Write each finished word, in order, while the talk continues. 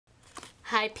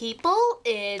Hi people,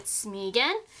 it's me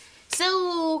again.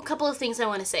 So, a couple of things I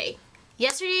want to say.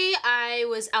 Yesterday I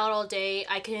was out all day.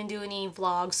 I couldn't do any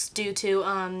vlogs due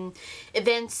to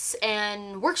events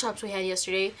and workshops we had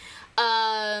yesterday.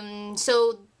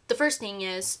 So the first thing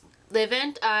is, the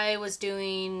event I was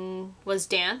doing was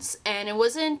dance, and it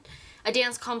wasn't a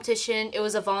dance competition, it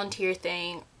was a volunteer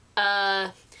thing.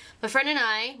 My friend and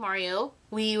I, Mario,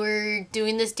 we were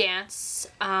doing this dance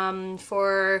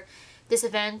for this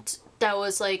event that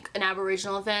was like an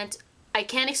Aboriginal event. I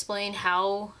can't explain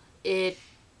what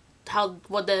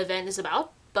the event is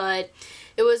about, but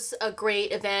it was a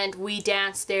great event. We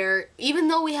danced there. Even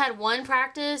though we had one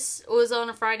practice, it was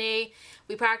on a Friday,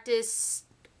 we practiced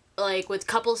like with a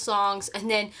couple songs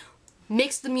and then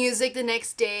mixed the music the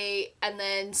next day and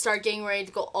then start getting ready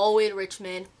to go all the way to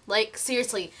Richmond. Like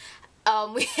seriously,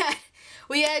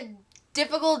 we had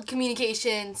difficult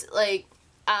communications. Like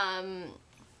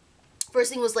first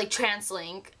thing was like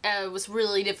TransLink. It was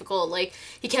really difficult. Like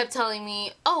he kept telling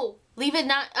me, "Oh, leave it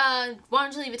not. Why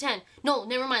don't you leave at 10? No,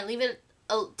 never mind. Leave it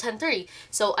at 10:30."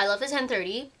 So I left at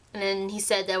 10:30, and then he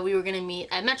said that we were gonna meet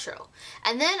at Metro.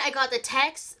 And then I got the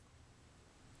text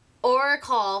or a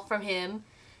call from him.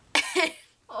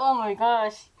 Oh my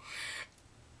gosh!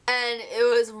 And it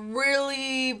was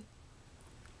really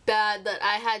bad that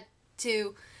I had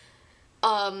to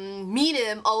meet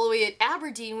him all the way at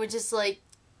Aberdeen, which is like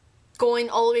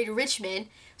going all the way to Richmond.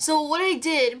 So what I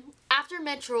did after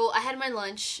Metro, I had my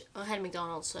lunch. I had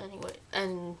McDonald's anyway,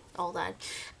 and all that.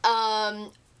 I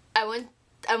went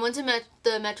to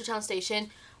the Metrotown station,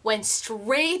 went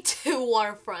straight to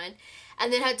Waterfront,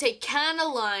 and then had to take Canada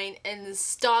Line and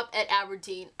stop at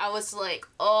Aberdeen. I was like,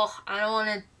 oh, I don't want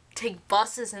to take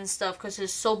buses and stuff because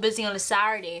it's so busy on a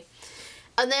Saturday.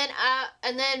 And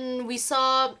then we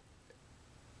saw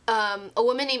a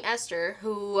woman named Esther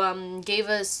who gave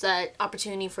us that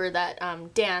opportunity for that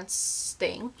dance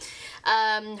thing.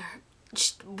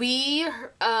 We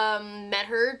met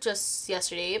her just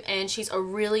yesterday, and she's a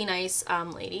really nice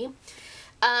lady.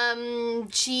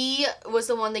 She was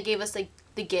the one that gave us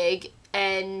the gig,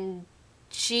 and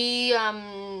she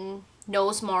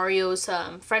knows Mario's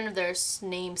friend of theirs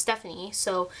named Stephanie,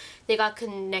 so they got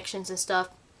connections and stuff.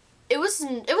 It was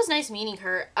nice meeting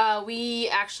her.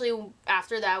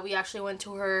 After that, we actually went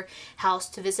to her house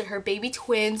to visit her baby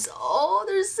twins. Oh,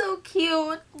 they're so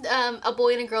cute. A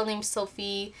boy and a girl named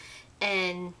Sophie,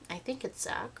 and I think it's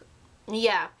Zach.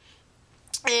 Yeah.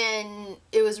 And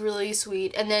it was really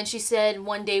sweet. And then she said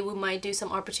one day we might do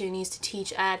some opportunities to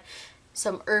teach at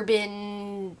some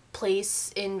urban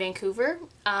place in Vancouver.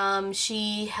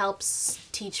 She helps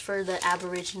teach for the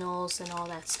Aboriginals and all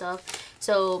that stuff.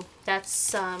 So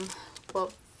that's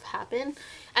what happened.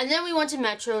 And then we went to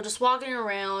Metro, just walking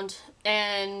around,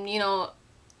 and you know,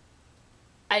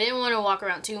 I didn't want to walk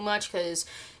around too much because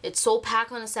it's so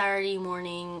packed on a Saturday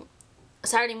morning,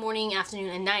 afternoon,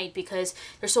 and night, because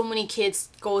there's so many kids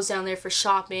goes down there for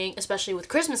shopping, especially with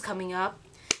Christmas coming up.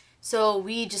 So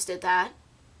we just did that.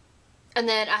 And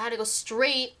then I had to go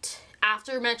straight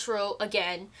after Metro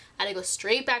again. I had to go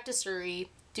straight back to Surrey,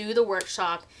 do the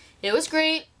workshop. It was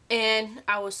great, and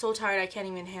I was so tired I can't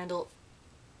even handle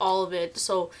all of it.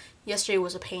 So yesterday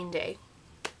was a pain day.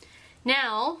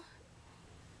 Now,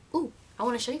 ooh, I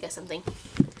want to show you guys something.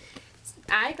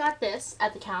 I got this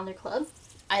at the Calendar Club.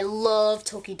 I love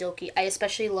Tokidoki. I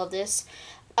especially love this.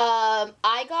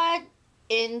 I got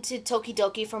into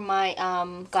Tokidoki from my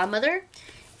godmother.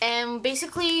 And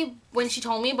basically, when she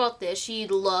told me about this, she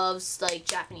loves like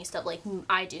Japanese stuff like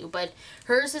I do. But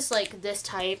hers is like this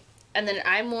type. And then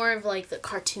I'm more of like the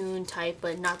cartoon type,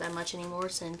 but not that much anymore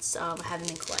since I haven't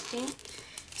been collecting.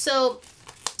 So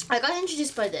I got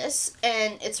introduced by this,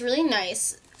 and it's really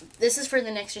nice. This is for the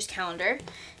next year's calendar.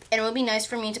 And it would be nice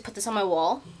for me to put this on my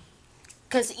wall,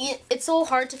 because it's so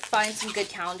hard to find some good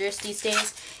calendars these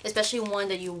days, especially one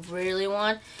that you really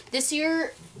want. This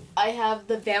year, I have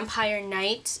the Vampire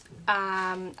Night.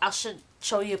 I'll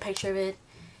show you a picture of it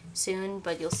soon,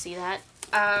 but you'll see that.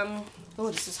 Oh,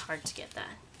 this is hard to get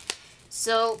that.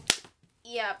 So,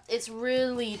 yeah, it's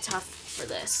really tough for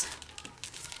this.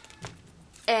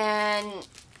 And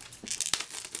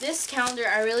this calendar,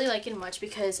 I really like it much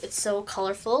because it's so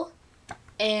colorful.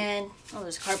 And, oh,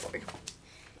 there's cardboard.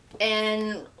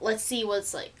 And let's see what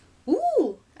it's like.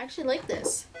 Ooh, I actually like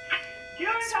this.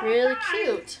 It's really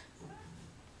cute.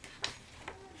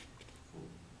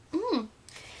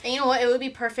 And you know what? It would be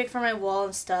perfect for my wall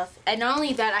and stuff. And not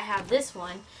only that, I have this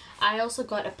one. I also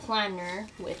got a planner,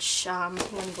 which, let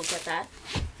me go get that.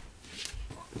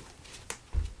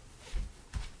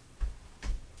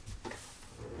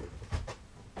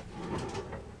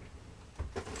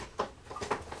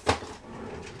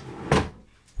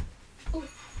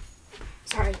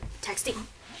 see.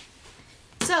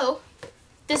 So,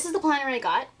 this is the planner I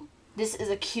got. This is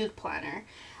a cute planner.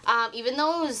 Even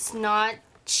though it was not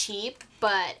cheap,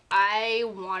 but I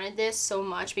wanted this so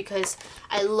much because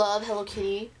I love Hello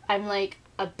Kitty. I'm like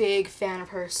a big fan of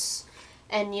hers.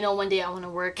 And you know, one day I want to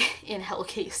work in a Hello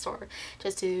Kitty store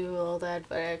just to do all that,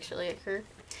 but actually I could.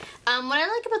 What I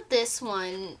like about this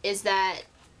one is that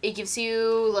it gives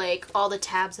you like all the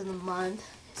tabs of the month,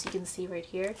 as you can see right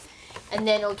here. And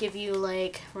then it'll give you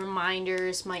like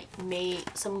reminders,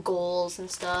 some goals and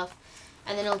stuff.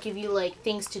 And then it'll give you like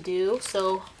things to do.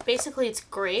 So basically it's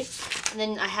great. And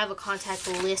then I have a contact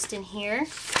list in here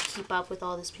to keep up with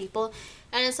all these people.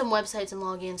 And then some websites and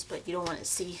logins, but you don't want to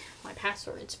see my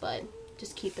passwords, but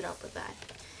just keep it up with that.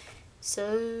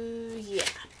 So yeah.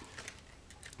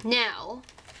 Now,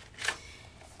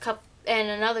 and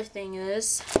another thing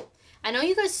is, I know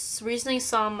you guys recently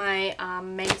saw my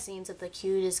magazines of the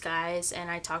cutest guys,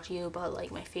 and I talked to you about like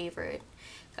my favorite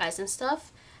guys and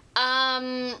stuff.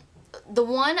 The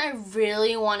one I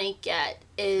really want to get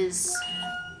is,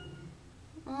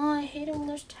 oh, I hate it when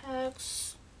there's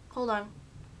text. Hold on.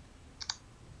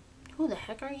 Who the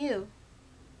heck are you?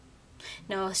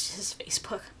 No, it's just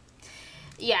Facebook.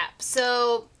 Yeah,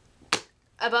 so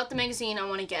about the magazine I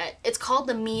want to get. It's called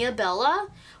the Mia Bella.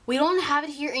 We don't have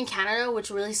it here in Canada, which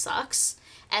really sucks.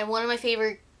 And one of my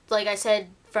favorite, like I said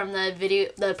from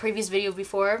the previous video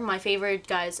before, my favorite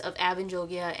guys of Avin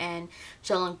Jogia and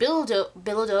Jean-Luc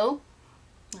Bilodeau,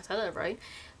 I said that right,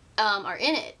 are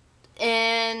in it.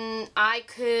 And I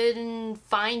couldn't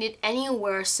find it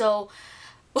anywhere, so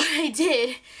what I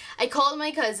did, I called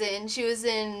my cousin. She was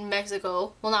in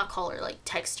Mexico. Well, not call her, like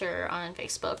text her on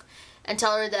Facebook and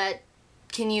tell her that,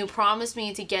 can you promise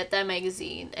me to get that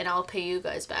magazine and I'll pay you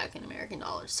guys back in American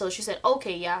dollars. So she said,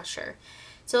 okay, yeah, sure.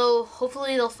 So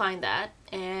hopefully they'll find that,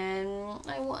 and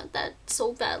I want that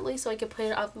so badly so I can put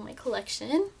it up in my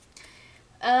collection.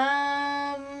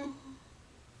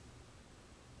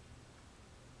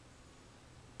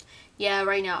 Yeah,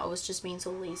 right now I was just being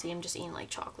so lazy. I'm just eating like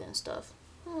chocolate and stuff.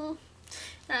 And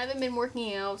I haven't been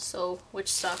working out, so which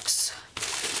sucks.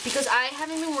 Because I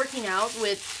haven't been working out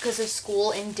because of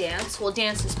school and dance. Well,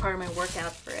 dance is part of my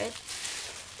workout for it.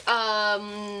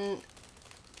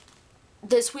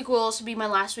 This week will also be my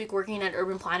last week working at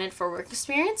Urban Planet for work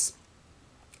experience.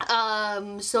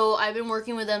 So I've been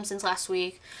working with them since last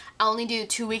week. I only do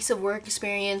 2 weeks of work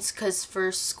experience because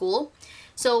for school.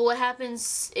 So what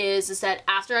happens is that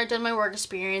after I've done my work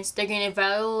experience, they're going to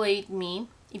evaluate me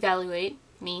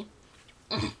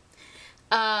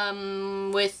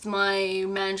with my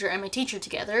manager and my teacher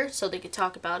together so they could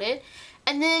talk about it.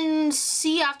 And then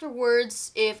see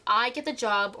afterwards if I get the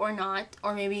job or not,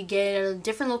 or maybe get a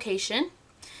different location.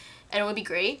 And it would be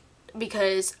great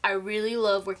because I really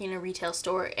love working in a retail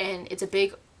store, and it's a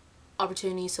big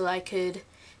opportunity so I could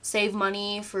save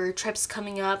money for trips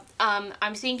coming up.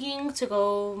 I'm thinking to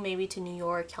go maybe to New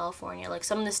York, California, like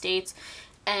some of the states,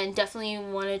 and definitely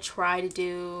want to try to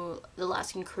do the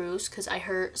Alaskan cruise because I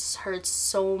heard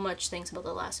so much things about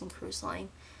the Alaskan cruise line.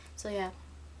 So yeah.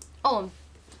 Oh,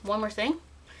 one more thing.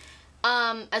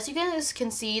 As you guys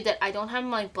can see that I don't have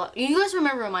my you guys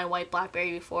remember my white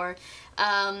BlackBerry before.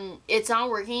 It's not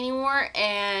working anymore,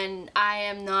 and I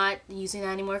am not using that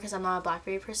anymore because I'm not a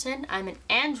BlackBerry person. I'm an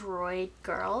Android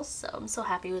girl, so I'm so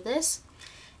happy with this.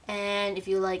 And if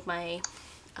you like my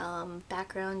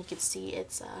background, you can see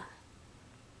it's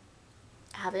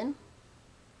Avin.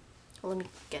 Well, let me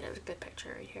get a good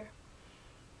picture right here.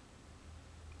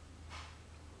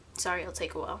 Sorry, it'll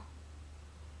take a while.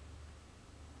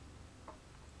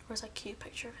 Where's that cute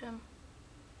picture of him?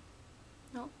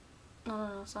 No,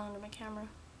 it's not under my camera.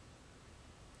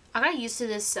 I got used to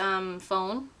this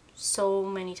phone so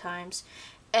many times,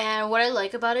 and what I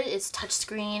like about it is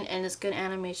touchscreen and it's good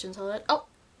animations. All that. Oh,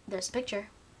 there's a picture.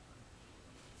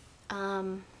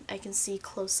 I can see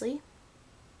closely.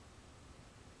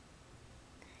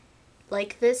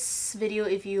 Like this video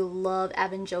if you love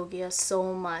Avin Jogia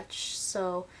so much.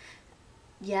 So,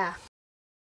 yeah.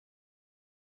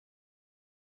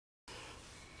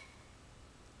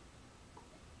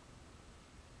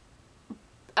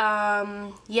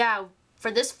 Yeah,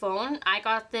 for this phone, I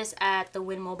got this at the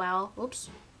Win Mobile. Oops.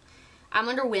 I'm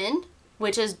under Win,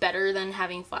 which is better than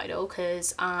having Fido,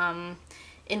 because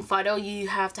in Fido you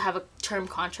have to have a term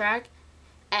contract,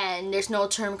 and there's no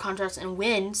term contracts in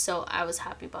Win, so I was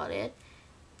happy about it.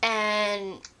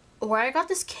 And where I got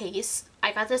this case,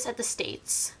 I got this at the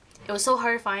States. It was so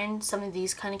hard to find some of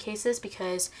these kind of cases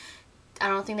because I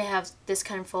don't think they have this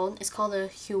kind of phone. It's called a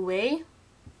Huawei.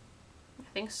 I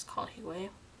think it's called Huawei.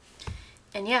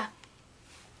 And yeah.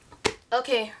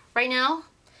 Okay, right now,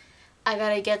 I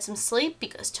gotta get some sleep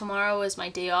because tomorrow is my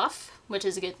day off, which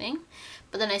is a good thing.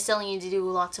 But then I still need to do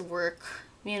lots of work,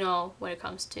 you know, when it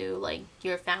comes to like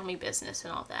your family business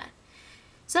and all that.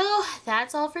 So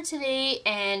that's all for today.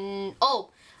 And oh,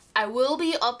 I will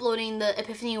be uploading the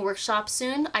Epiphany workshop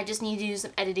soon. I just need to do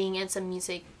some editing and some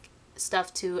music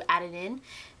stuff to add it in.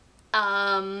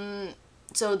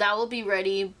 So that will be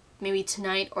ready maybe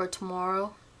tonight or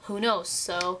tomorrow. Who knows?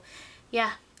 So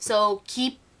yeah, so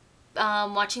keep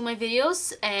watching my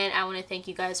videos, and I want to thank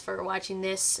you guys for watching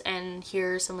this and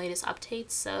hear some latest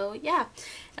updates. So yeah,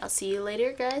 I'll see you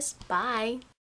later, guys. Bye.